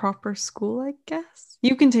say like proper school, I guess?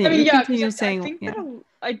 You continue. I mean, You yeah, because continue I saying, think yeah.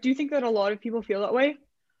 I do think that a lot of people feel that way.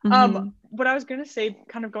 Mm-hmm. What I was gonna say,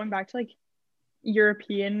 kind of going back to like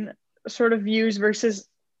European sort of views versus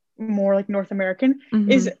more like North American,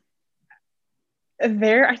 Mm-hmm. is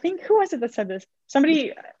there, I think, who was it that said this?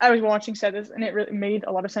 Somebody I was watching said this, and it really made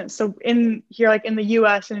a lot of sense. So in here, like in the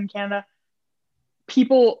US and in Canada,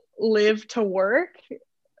 people live to work,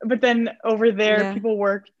 but then over there, Yeah. people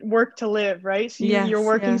work to live, right? So you're Yes,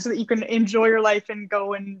 working yeah. so that you can enjoy your life and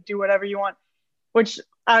go and do whatever you want, which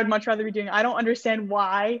I would much rather be doing. I don't understand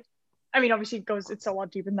why. I mean, obviously it's a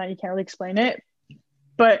lot deeper than that. You can't really explain it.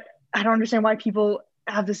 but I don't understand why people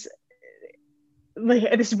have this like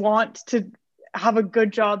this want to have a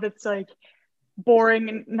good job that's like boring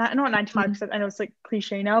and not 9 to 5 because I know it's like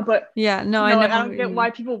cliche now, but Yeah, no, you I know, know like I what don't you get why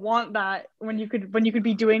mean. people want that when you could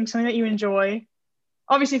be doing something that you enjoy.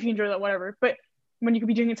 Obviously, if you enjoy that, whatever. But when you could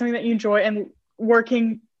be doing something that you enjoy and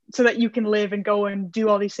working so that you can live and go and do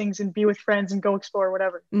all these things and be with friends and go explore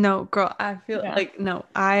whatever. No, girl, I feel Yeah. like no,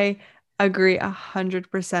 I agree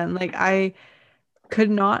 100%. Like I could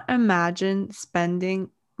not imagine spending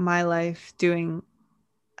my life doing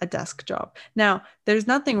a desk job. Now, there's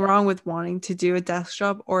nothing wrong with wanting to do a desk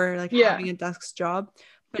job or like Yeah. having a desk job,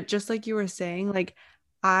 but just like you were saying, like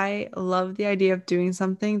I love the idea of doing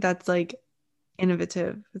something that's like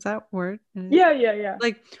innovative. Is that a word? Yeah. Yeah. Yeah.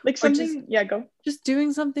 Like Like or just something. Yeah. Go. just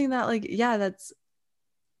doing something that like yeah, that's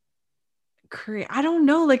create. I don't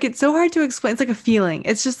know, like it's so hard to explain. It's like a feeling.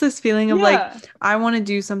 It's just this feeling of like Yeah. I want to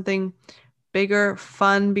do something bigger,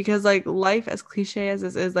 fun because like life as cliche as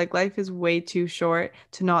this is, like life is way too short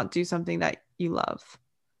to not do something that you love.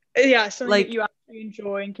 Yeah. Something that Like you actually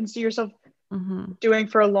enjoy and can see yourself mhm. doing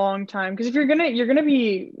for a long time. Because if you're gonna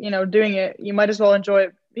be, you know, doing it, you might as well enjoy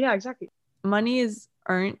it. Yeah. Exactly. Money is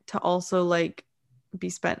earned to also like be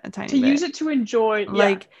spent a tiny To bit. use it to enjoy. Yeah.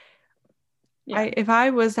 Like Yeah. if I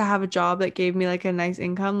was to have a job that gave me like a nice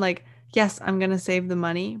income, like yes, I'm gonna save the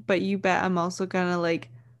money, but you bet I'm also gonna like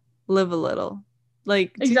live a little.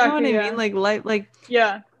 Like, do you know what Exactly. I mean? Yeah. Like life, like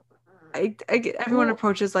Yeah. I get everyone Well.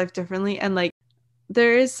 approaches life differently, and like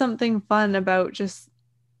there is something fun about just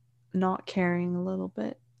not caring a little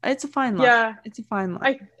bit. It's a fine line. Yeah. It's a fine line.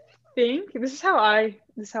 I think this is how I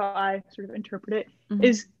sort of interpret it Mhm.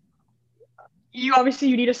 is you obviously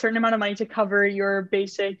you need a certain amount of money to cover your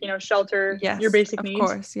basic, you know, shelter, your Yes, basic of needs,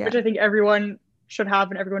 course. which Yeah. I think everyone should have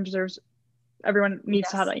and everyone needs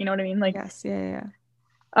to have Yes. that, you know what I mean? Like Yes. Yeah. Yeah.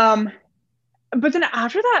 um but then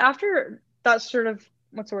after that sort of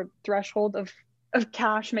what's the word threshold of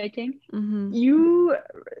cash making, Mm-hmm. you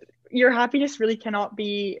your happiness really cannot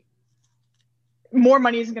be more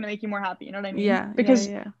money isn't going to make you more happy, you know what I mean? Yeah. Yeah.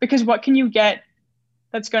 Yeah. Because what can you get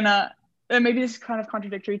that's gonna and maybe this is kind of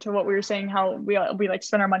contradictory to what we were saying how we like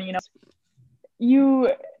spend our money, you know,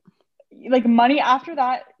 you like money after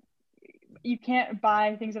that you can't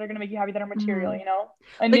buy things that are going to make you happy that are material, Mm-hmm. you know,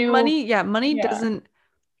 a Like new money. Yeah. Money yeah. doesn't.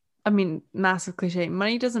 I mean, massive cliche.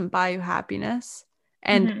 Money doesn't buy you happiness.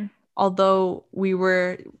 And Hmm. although we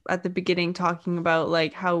were at the beginning talking about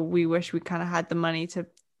like how we wish we kind of had the money to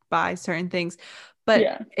buy certain things, but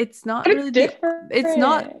Yeah, it's not but it's really different.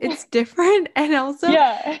 it's different. And also,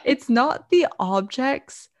 Yeah. it's not the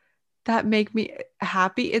objects that make me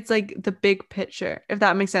happy. It's like the big picture, if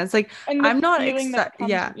that makes sense. Like And the I'm not feeling excited. that comes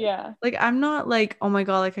Yeah. yeah. Like I'm not like, oh my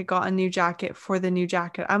God, like I got a new jacket for the new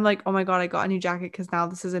jacket. I'm like, oh my God, I got a new jacket because now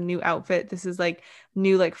this is a new outfit. This is like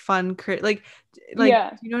new, like fun, like,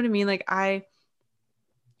 Yeah. you know what I mean? Like I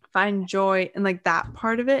find joy in like that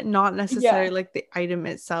part of it, not necessarily Yeah. like the item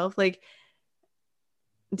itself. Like,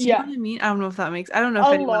 do you know Yeah. what I mean? I don't know if that makes, I don't know if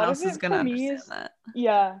A anyone lot of else is it gonna for me understand is that.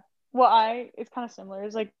 yeah. Well, I it's kind of similar.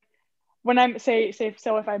 It's like when I'm say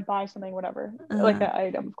so if I buy something whatever, like Uh-huh. an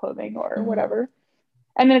item of clothing or Hmm. whatever,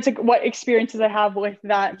 and then it's like what experiences I have with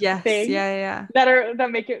that Yes. thing Yeah. Yeah.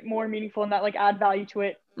 that make it more meaningful and that like add value to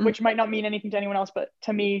it, Mhm. which might not mean anything to anyone else, but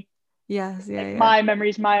to me, Yes. Yeah. like Yeah. my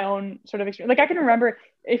memories, my own sort of experience. Like I can remember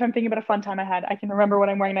if I'm thinking about a fun time I had, I can remember what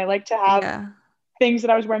I'm wearing. I like to have Yeah. things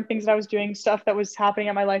that I was wearing, things that I was doing, stuff that was happening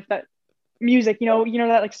in my life that music, you know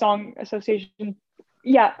that like song association.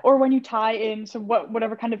 Yeah, or when you tie in so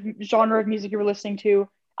whatever kind of genre of music you were listening to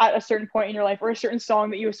at a certain point in your life or a certain song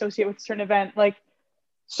that you associate with a certain event, like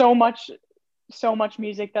so much so much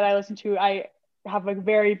music that I listen to, I have like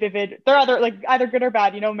very vivid. They're either good or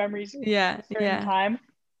bad, you know, memories Yeah. of a certain Yeah. time.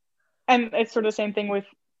 And it's sort of the same thing with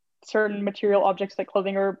certain material objects like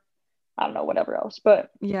clothing or I don't know whatever else.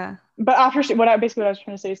 Yeah. But after what I was trying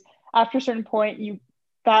to say is after a certain point,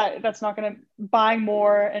 that's not gonna buying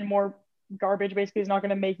more and more garbage basically is not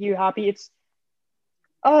gonna make you happy. It's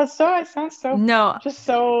oh so it sounds so No, just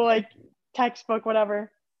so like textbook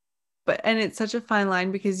whatever. but and it's such a fine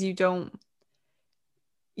line because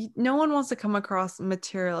no one wants to come across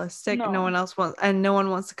materialistic. No No. one else wants, and no one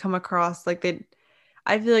wants to come across like they.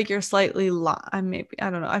 I feel like you're slightly I maybe I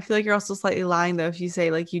don't know. I feel like you're also slightly lying though if you say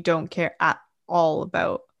like you don't care at all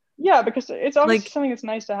about Yeah, because it's obviously like something that's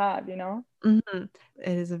nice to have, you know? mhm.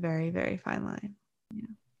 It is a very, very fine line. Yeah.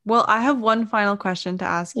 Well, I have one final question to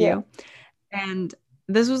ask Yeah. you. And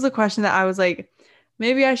this was the question that I was like,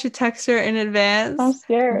 maybe I should text her in I'm advance,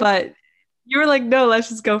 scared. but you were like, no, let's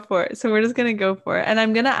just go for it. So we're just gonna go for it. And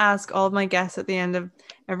I'm gonna ask all of my guests at the end of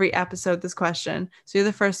every episode this question. So you're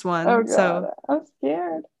the first Oh one. God, So I'm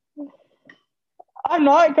scared. I'm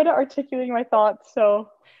not good at articulating my thoughts, so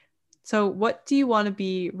what do you want to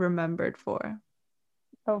be remembered for?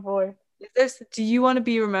 oh boy. Do you want to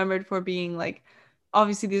be remembered for being like,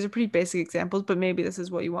 obviously these are pretty basic examples, but maybe this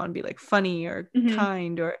is what you want to be, like funny or Hmm.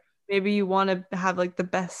 kind, or maybe you want to have like the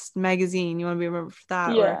best magazine, you want to be remembered for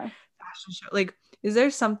that, or Yeah. fashion show. Like, is there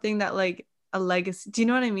something that like a legacy? Do you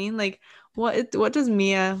know what I mean? Like, what does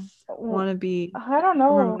Mia want to be I don't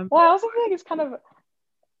know. remembered Well, I also for? feel like it's kind of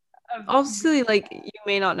Obviously, like you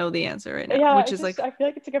may not know the answer right now, yeah, which it's is just like, I feel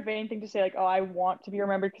like it's like a vain thing to say like, oh, I want to be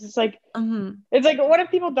remembered because mm-hmm, it's like what if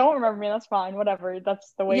people don't remember me? That's fine, whatever.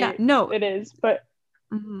 That's the yeah, way no, it is. But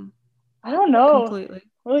mm-hmm, I don't know. completely.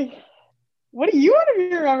 Like, what do you want to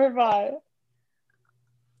be remembered by?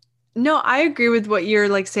 No, I agree with what you're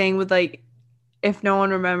like saying with like if no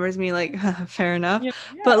one remembers me, like fair enough.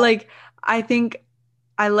 But Yeah. like I think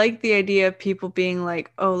I like the idea of people being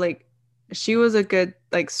like, oh, like she was a good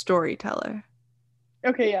like storyteller.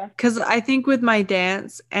 Okay, yeah. Because I think with my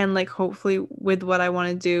dance and like hopefully with what I want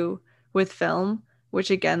to do with film, which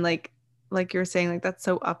again, like you're saying, like that's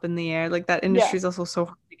so up in the air. Like that Yeah. industry is also so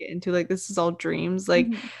hard to get into. Like this is all dreams.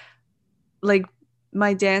 Hmm. Like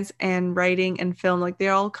my dance and writing and film, like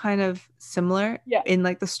they're all kind of similar Yeah. in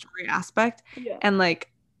like the story aspect. Yeah. And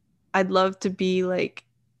like I'd love to be like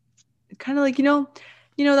kind of like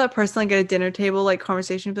that person like at a dinner table like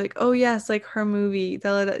conversation be like, oh yes, like her movie,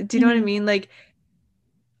 da, da, da. Do you know what I Hmm. mean? Like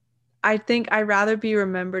I think I'd rather be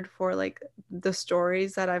remembered for like the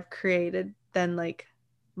stories that I've created than like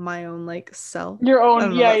my own like self. Your I own,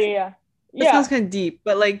 don't know, yeah, yeah, yeah. that sounds Yeah. kind of deep,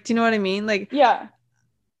 but like do you know what I mean? Like Yeah.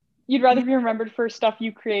 You'd rather yeah, be remembered for stuff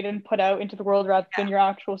you created and put out into the world rather than your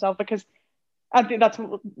actual self because I think that's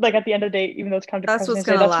like at the end of the day, even though it's kind of that's depressing what's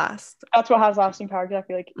to say, gonna last. that's what has lasting power. Because I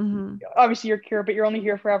feel like Hmm. obviously you're Cure, but you're only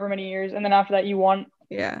here for however many years, and then after that, you want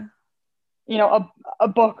Yeah. a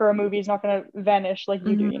book or a movie is not going to vanish like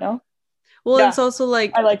you do. Hmm. You know? Well, Yeah, it's also I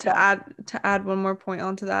like like to that. add one more point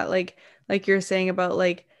onto that, like you're saying about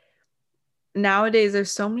like nowadays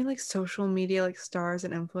there's so many like social media like stars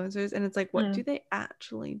and influencers, and it's like what Mm. do they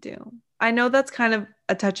actually do? I know that's kind of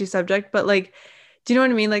a touchy subject, but like do you know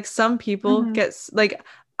what I mean? Like some people Hmm. get like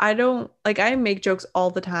I don't like I make jokes all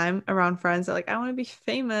the time around friends that like I want to be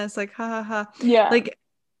famous, like ha ha ha. Yeah, Like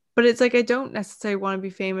but it's like I don't necessarily want to be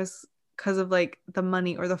famous because of like the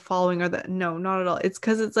money or the following or the no, not at all. It's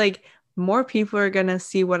because it's like more people are gonna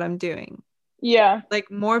see what I'm doing. yeah,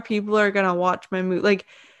 Like more people are gonna watch my movie. Like,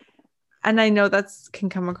 and I know that's can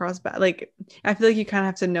come across bad. Like, I feel like you kind of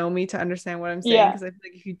have to know me to understand what I'm saying yeah. because I feel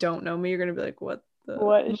like if you don't know me, you're gonna be like, what the?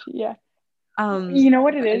 What is she? Yeah. Um, You know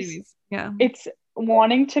what it but is? anyways, yeah. It's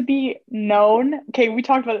wanting to be known. Okay, we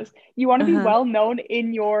talked about this. You want to be Uh-huh. well known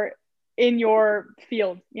in your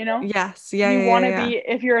field, you know? Yes. Yeah. You Yeah. want Yeah. to Yeah.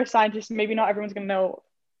 be if you're a scientist, maybe not everyone's going to know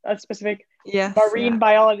a specific Yes. marine Yeah.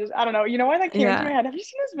 biologist. I don't know. You know why that came into Yeah. my head? Have you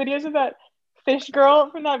seen those videos of that fish girl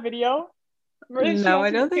from that video? Where she No,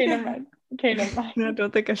 I wants to be don't think okay, never I. mind. Okay, never mind. No, I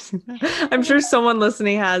don't think I've seen that. I'm sure someone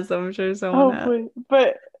listening has. Though. I'm sure someone has. Hopefully.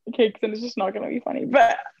 But okay, because then it's just not going to be funny.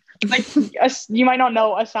 But like you might not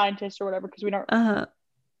know a scientist or whatever because Uh-huh.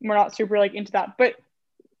 we're not super like into that. But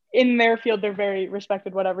in their field, they're very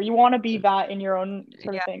respected, whatever. You want to be that in your own sort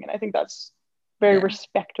of Yeah. thing. And I think that's very Yeah.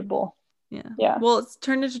 respectable. Yeah. Yeah. Well, it's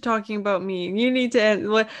turned into talking about me. You need to end.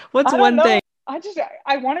 What's I don't one know. thing?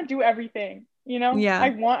 I want to do everything, you know? Yeah. I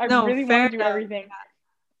No, really want fair to do enough. everything.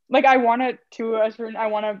 Like I want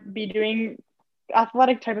to be doing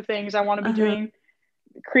athletic type of things. I want to be Uh-huh. doing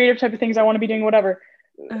creative type of things. I want to be doing whatever.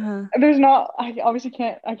 Uh-huh. There's not, I obviously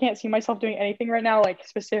I can't see myself doing anything right now, like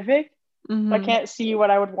specific. I Mm-hmm. can't see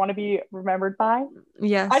what I would want to be remembered by.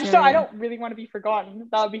 Yes, yeah, I yeah. don't really want to be forgotten.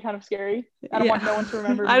 That would be kind of scary. I don't Yeah. want no one to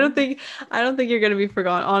remember I don't me. think I don't think you're gonna be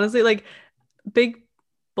forgotten. Honestly, like big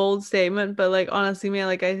bold statement, but like honestly, man,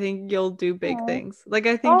 like I think you'll do big Oh, things. Like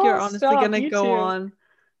I think you're oh, honestly stop. gonna You go too. on.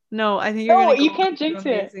 No, I think you're No, gonna go you on can't to do jinx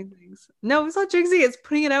it. amazing things. No, it's not jinxing, it's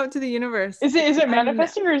putting it out to the universe. Is it I'm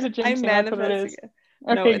manifesting or is it I'm jinxing? That's what it manifesting is. it.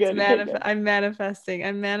 No, Okay, it's good. Okay, good. I'm manifesting.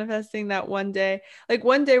 I'm manifesting that one day. Like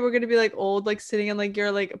one day we're gonna be like old, like sitting in like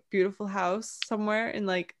your like beautiful house somewhere in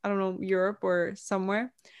like I don't know, Europe or somewhere.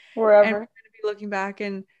 And we're Wherever. gonna be looking back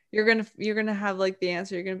and you're gonna have like the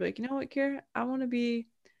answer. You're gonna be like, you know what, Kira? I wanna be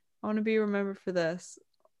remembered for this,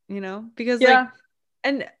 you know? Because like Yeah.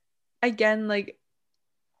 and again, like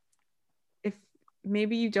if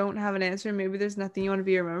maybe you don't have an answer, maybe there's nothing you want to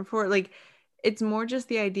be remembered for. Like it's more just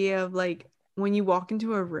the idea of like when you walk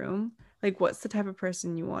into a room, like what's the type of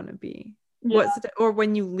person you want to be? Yeah. What's or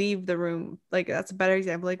when you leave the room, like that's a better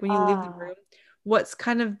example. Like when you leave the Ah. room, what's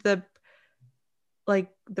kind of the like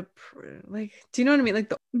do you know what I mean?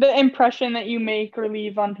 Like The impression that you make or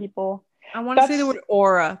leave on people. I want to say the That's word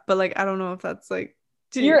aura, but like I don't know if that's like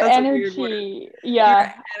your that's a weird word. energy. Your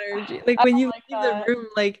Yeah. energy. Like I when don't you like leave the that. room,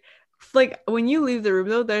 like when you leave the room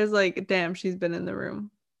though, there's like, damn, she's been in the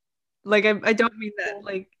room. Like I don't mean that.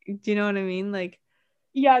 Like, do you know what I mean? Like,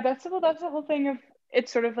 Yeah, that's the whole thing of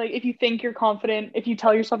it's sort of like if you think you're confident, if you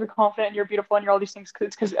tell yourself you're confident and you're beautiful and you're all these things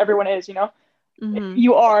because everyone is, mm-hmm,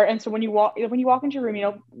 you are. And so when you walk into your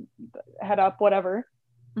room, head up, whatever,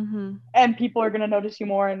 mm-hmm, and people are gonna notice you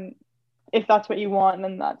more. And if that's what you want,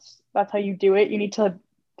 then that's how you do it. You need to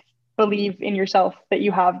believe in yourself that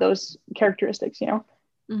you have those characteristics.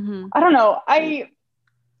 mm-hmm. I don't know.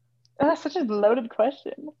 That's such a loaded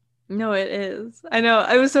question. No, it is. I know.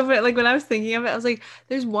 I was so funny. Like when I was thinking of it, I was like,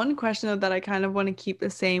 there's one question though that I kind of want to keep the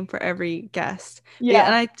same for every guest. But yeah,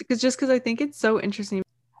 Yeah, and because I think it's so interesting.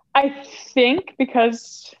 I think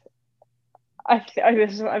because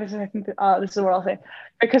this is what I'll say,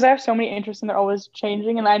 because I have so many interests and they're always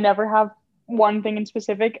changing, and I never have one thing in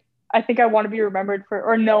specific. I think I want to be remembered for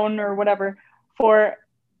or known or whatever for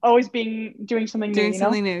always doing something new. Doing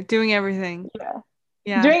something new, doing everything. Yeah,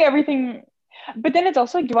 Yeah. doing everything. But then it's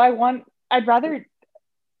also like, do I want? I'd rather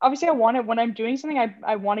obviously I want it when I'm doing something.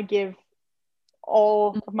 I want to give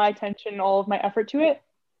all of my attention, all of my effort to it,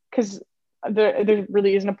 because there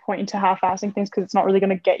really isn't a point into half-assing things because it's not really going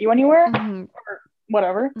to get you anywhere Mm-hmm. or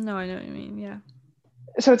whatever. No, I know what you mean. Yeah.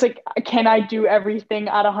 So it's like, can I do everything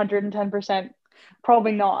at 110%?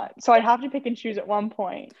 Probably not. So I'd have to pick and choose at one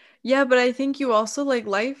point. Yeah, but I think you also like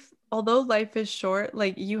life, although life is short,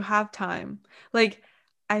 like you have time. Like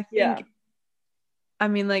I Yeah. think, I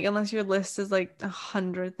mean, like unless your list is like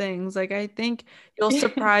 100 things, like I think you'll it,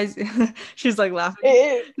 surprise. She's like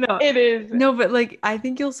laughing. No, it is. no, but like I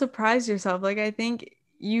think you'll surprise yourself. Like I think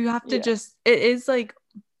you have to Yeah. just, it is like,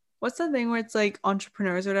 what's the thing where it's like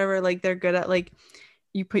entrepreneurs or whatever, like they're good at like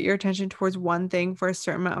you put your attention towards one thing for a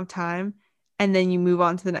certain amount of time and then you move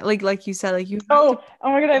on to the next. Like you said, like you have to,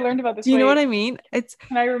 Oh my God, I learned about this. do you know what Wait, I mean? It's,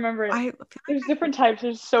 can I remember it? I feel like There's different types.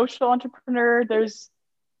 There's social entrepreneur. There's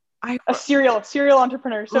I a serial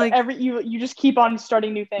entrepreneur. So like, you just keep on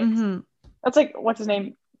starting new things. mm-hmm. That's like, what's his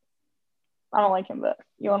name? I don't like him, but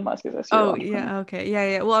Elon Musk is a serial Oh entrepreneur. yeah, okay. Yeah,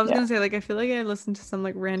 yeah. Well, I was Yeah. gonna say like I feel like I listened to some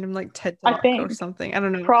like random like TED I talk or think something. I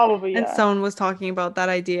don't know. probably, And yeah. someone was talking about that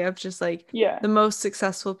idea of just like Yeah. the most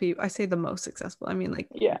successful people. I say the most successful. I mean like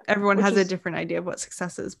Yeah. everyone Which has a is, different idea of what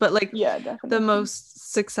success is, but like yeah, the definition.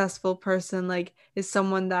 most successful person like is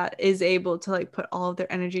someone that is able to like put all of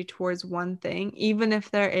their energy towards one thing, even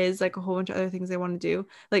if there is like a whole bunch of other things they want to do,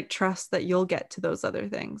 like trust that you'll get to those other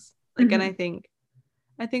things. Like, and Hmm.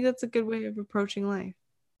 I think that's a good way of approaching life.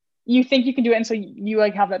 You think you can do it, and so you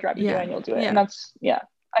like have that drive to do it, Yeah. and you'll do it, and Yeah. that's yeah.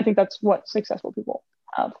 I think that's what successful people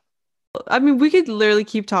have. I mean, we could literally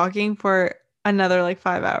keep talking for another like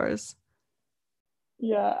 5 hours.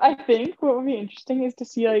 Yeah, I think what would be interesting is to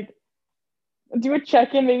see like do a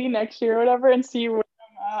check-in maybe next year or whatever, and see where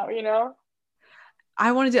I'm at.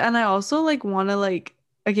 I want to do, and I also like want to like,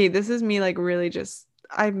 okay, this is me like really just,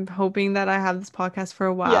 I'm hoping that I have this podcast for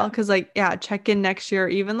a while Yeah, because like, yeah, check in next year,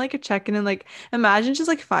 even like a check in and like, imagine just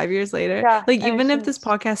like 5 years later, yeah, like and even it's if this just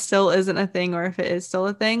podcast still isn't a thing or if it is still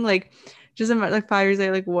a thing, like just imagine like 5 years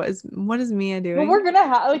later, like what is Mia but doing? we're gonna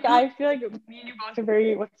have like I feel like me and you both are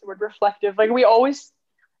very what's the word reflective. Like we always,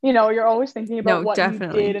 you're always thinking about No, what you did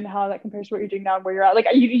definitely. and how that compares to what you're doing now and where you're at. Like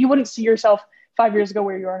you wouldn't see yourself 5 years ago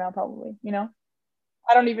where you are now, probably.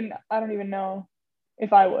 I don't even know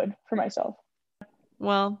if I would for myself.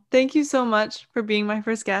 Well, thank you so much for being my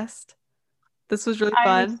first guest. This was really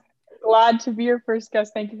I'm fun. glad to be your first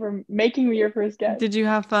guest. Thank you for making me your first guest. Did you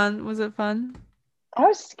have fun? Was it fun? I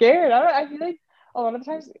was scared. I feel like a lot of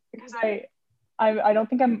times because I don't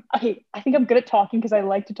think I'm okay. I think I'm good at talking because I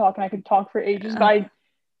like to talk and I could talk for ages. But Uh,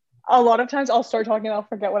 a lot of times I'll start talking and I'll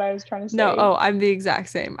forget what I was trying to no, say. oh, I'm the exact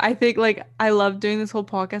same. I think like I love doing this whole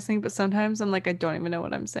podcast thing, but sometimes I'm like I don't even know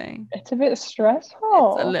what I'm saying. It's a bit It's a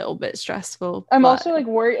stressful. little bit stressful, I'm but also like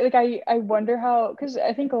worried. Like I wonder how because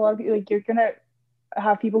I think a lot of people like you're gonna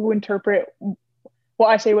have people who interpret what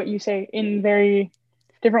I say, what you say in very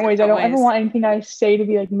different ways. I different don't ever ways. want anything I say to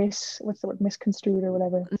be like what's the word, misconstrued or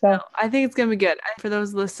whatever. No, So I think it's gonna be good. And for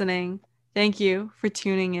those listening, thank you for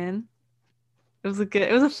tuning in. It was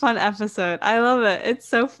a fun episode. I love it. It's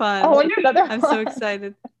so I fun. want to do another I'm so one.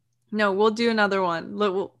 excited. No, we'll do another one.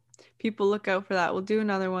 People look out for that. We'll do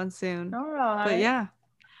another one soon. All But right. yeah.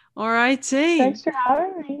 All righty. Thanks for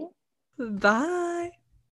having me. Bye.